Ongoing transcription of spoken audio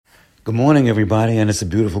Good morning, everybody, and it's a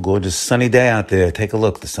beautiful, gorgeous, sunny day out there. Take a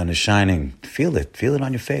look. The sun is shining. Feel it. Feel it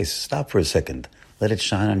on your face. Stop for a second. Let it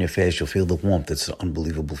shine on your face. You'll feel the warmth. It's an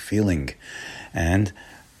unbelievable feeling. And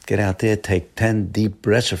get out there. Take 10 deep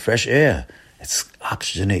breaths of fresh air. It's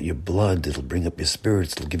oxygenate your blood. It'll bring up your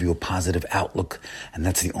spirits. It'll give you a positive outlook. And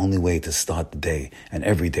that's the only way to start the day and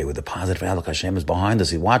every day with a positive outlook. Hashem is behind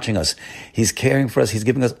us. He's watching us. He's caring for us. He's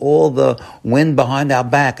giving us all the wind behind our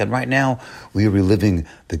back. And right now, we are reliving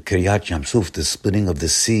the Kiryat Yamsuf, the splitting of the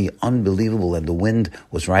sea. Unbelievable. And the wind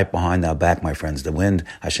was right behind our back, my friends. The wind,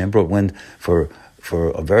 Hashem brought wind for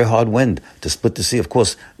a very hard wind to split the sea. Of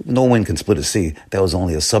course, no wind can split a sea. That was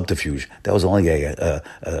only a subterfuge. That was only a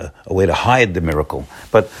way to hide the miracle.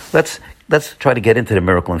 But let's try to get into the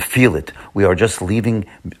miracle and feel it. We are just leaving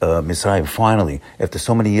Mitzrayim finally after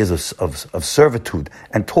so many years of servitude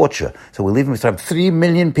and torture. So we're leaving Mitzrayim. 3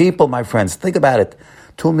 million people, my friends. Think about it.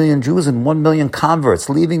 2 million Jews and 1 million converts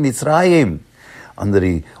leaving Mitzrayim under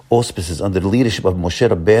the auspices, under the leadership of Moshe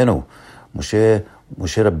Rabbeinu. Moshe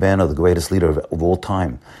Rabbeinu, the greatest leader of all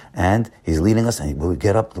time. And he's leading us, and we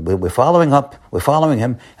get up, we're following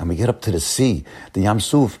him, and we get up to the sea, the Yam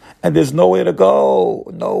Suf, and there's nowhere to go,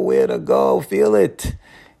 feel it.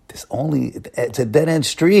 It's a dead-end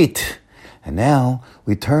street. And now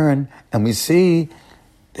we turn, and we see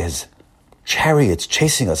there's chariots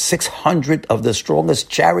chasing us, 600 of the strongest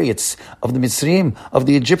chariots of the Mitzrayim, of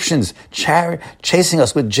the Egyptians, chasing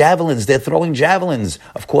us with javelins. They're throwing javelins.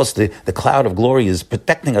 Of course, the cloud of glory is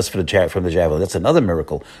protecting us from the javelin. That's another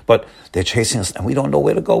miracle. But they're chasing us, and we don't know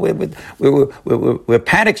where to go. We're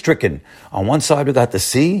panic-stricken. On one side, we got the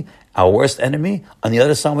sea, our worst enemy. On the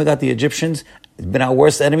other side, we got the Egyptians. It's been our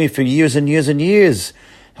worst enemy for years and years and years.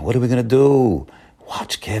 And what are we going to do?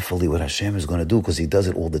 Watch carefully what Hashem is going to do, because He does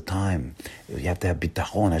it all the time. You have to have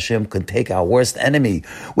bitachon. Hashem can take our worst enemy,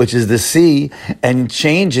 which is the sea, and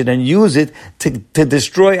change it and use it to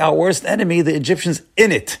destroy our worst enemy, the Egyptians,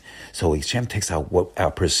 in it. So Hashem takes our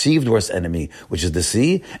perceived worst enemy, which is the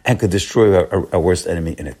sea, and could destroy our worst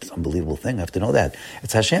enemy in it. It's an unbelievable thing. I have to know that.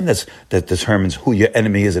 It's Hashem that determines who your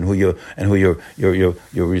enemy is and who your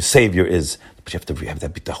savior is. But you have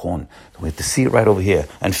that bitachon. We have to see it right over here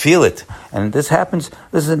and feel it. And this happens.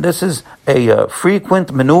 This is a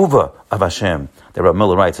frequent maneuver of Hashem that Rav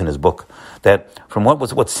Miller writes in his book, that from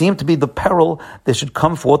what seemed to be the peril, there should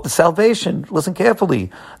come forth the salvation. Listen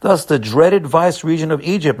carefully. Thus, the dreaded vice regent of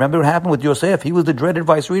Egypt. Remember what happened with Yosef? He was the dreaded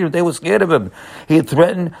vice regent. They were scared of him. He had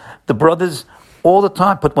threatened the brothers all the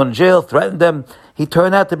time, put them in jail, threatened them. He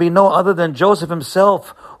turned out to be no other than Joseph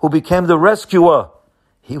himself, who became the rescuer.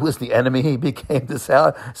 He was the enemy. He became the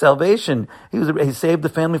salvation. He saved the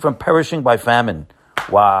family from perishing by famine.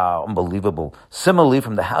 Wow, unbelievable. Similarly,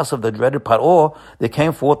 from the house of the dreaded Paro, there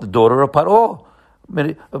came forth the daughter of Paro,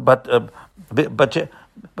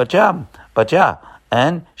 Batya,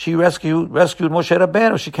 and she rescued Moshe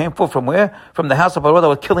Rabbeinu. She came forth from where? From the house of Paro that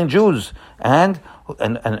was killing Jews, and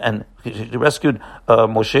she rescued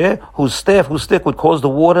Moshe, whose stick would cause the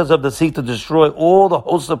waters of the sea to destroy all the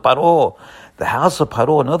hosts of Paro. The house of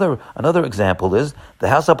Paro, another example is the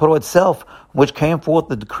house of Paro itself, which came forth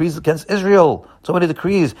the decrees against Israel. So many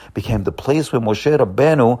decrees became the place where Moshe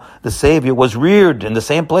Rabbeinu, the Savior, was reared, in the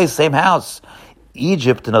same place, same house.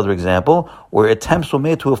 Egypt, another example, where attempts were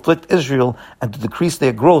made to afflict Israel and to decrease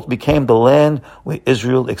their growth, became the land where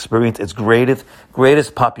Israel experienced its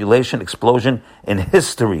greatest population explosion in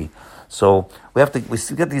history. So we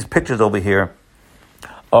get these pictures over here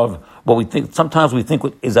of what sometimes we think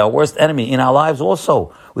is our worst enemy in our lives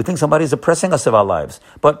also. We think somebody's oppressing us of our lives.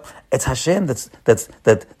 But it's Hashem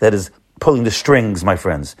that is pulling the strings, my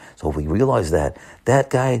friends. So if we realize that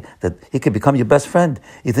guy, that he could become your best friend.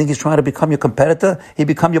 You think he's trying to become your competitor? He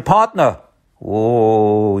become your partner.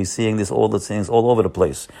 Whoa, we're seeing this all over the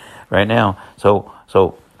place right now. So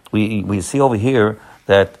we see over here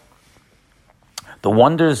that the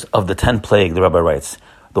wonders of the 10 plagues, the Rabbi writes,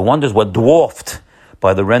 the wonders were dwarfed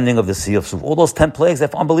by the rending of the Sea of Suf. All those 10 plagues, they're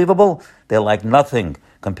unbelievable. They're like nothing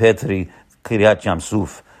compared to the Kiryat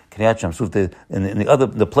Yamsuf. Kiryat Yamsuf,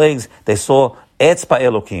 in the plagues, they saw Etzba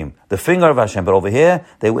Elokim, the finger of Hashem. But over here,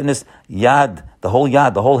 they witnessed Yad, the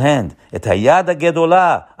whole hand. Et hayad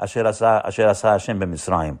gedola asher asa Hashem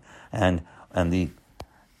b'Mitzrayim. And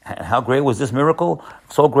how great was this miracle?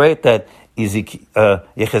 So great that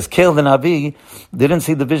Yechezkel the Navi didn't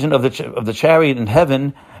see the vision of the chariot in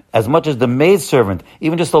heaven as much as the maidservant,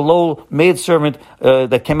 even just a low maidservant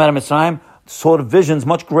that came out of Mitzrayim, saw the visions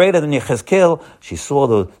much greater than Yechezkel. When she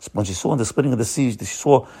saw the splitting of the sea, she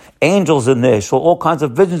saw angels in there. She saw all kinds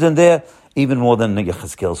of visions in there, even more than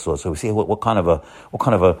Yechezkel saw. So we see what kind of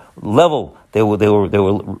a level they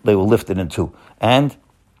were lifted into. And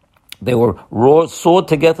They were soared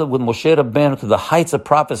together with Moshe Rabbeinu to the heights of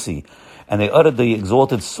prophecy, and they uttered the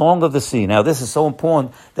exalted song of the sea. Now, this is so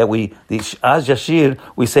important that the Az Yashir,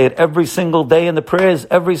 we say it every single day in the prayers,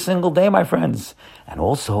 every single day, my friends. And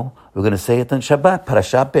also, we're going to say it in Shabbat,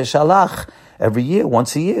 Parashat Beshalach, every year,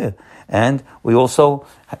 once a year. And we also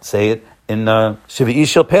say it in Shvi'i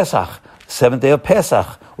Shel Pesach, 7th day of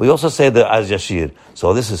Pesach. We also say the Az Yashir.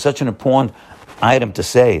 So this is such an important item to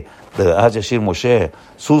say, the Az Yashir Moshe,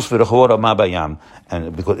 Sus v'rechor ma bayam,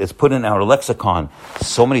 and because it's put in our lexicon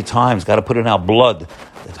so many times, got to put in our blood,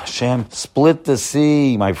 that Hashem split the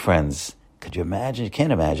sea, my friends. Could you imagine? You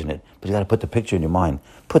can't imagine it, but you got to put the picture in your mind.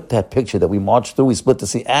 Put that picture that we marched through, we split the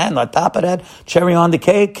sea, and on top of that, cherry on the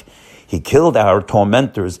cake, He killed our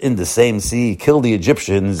tormentors in the same sea. He killed the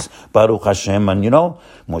Egyptians, Baruch Hashem. And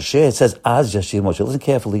Moshe, it says, Az Yashir Moshe. Listen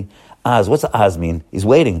carefully. Az, what's the Az mean? He's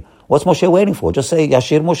waiting. What's Moshe waiting for? Just say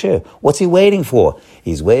Yashir Moshe. What's he waiting for?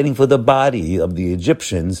 He's waiting for the body of the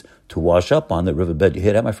Egyptians to wash up on the riverbed. You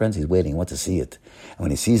hear that, my friends? He's waiting. He wants to see it. And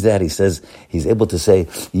when he sees that, he says, he's able to say,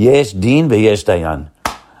 Yesh din ve'yesh dayan.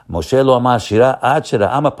 Moshe lo amar shira ad shira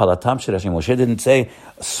ama palatam shira. Moshe didn't say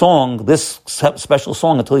song, this special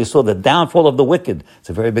song, until he saw the downfall of the wicked. It's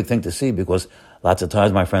a very big thing to see, because lots of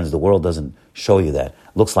times, my friends, the world doesn't show you that. It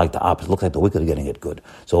looks like the opposite. It looks like the wicked are getting it good.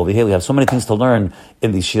 So over here we have so many things to learn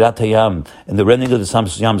in the Shirat Hayam, in the rending of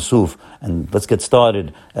the Yam Suf. And let's get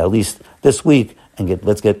started at least this week and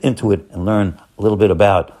let's get into it and learn a little bit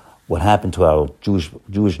about what happened to our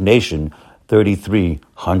Jewish nation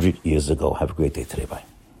 3,300 years ago. Have a great day today. Bye.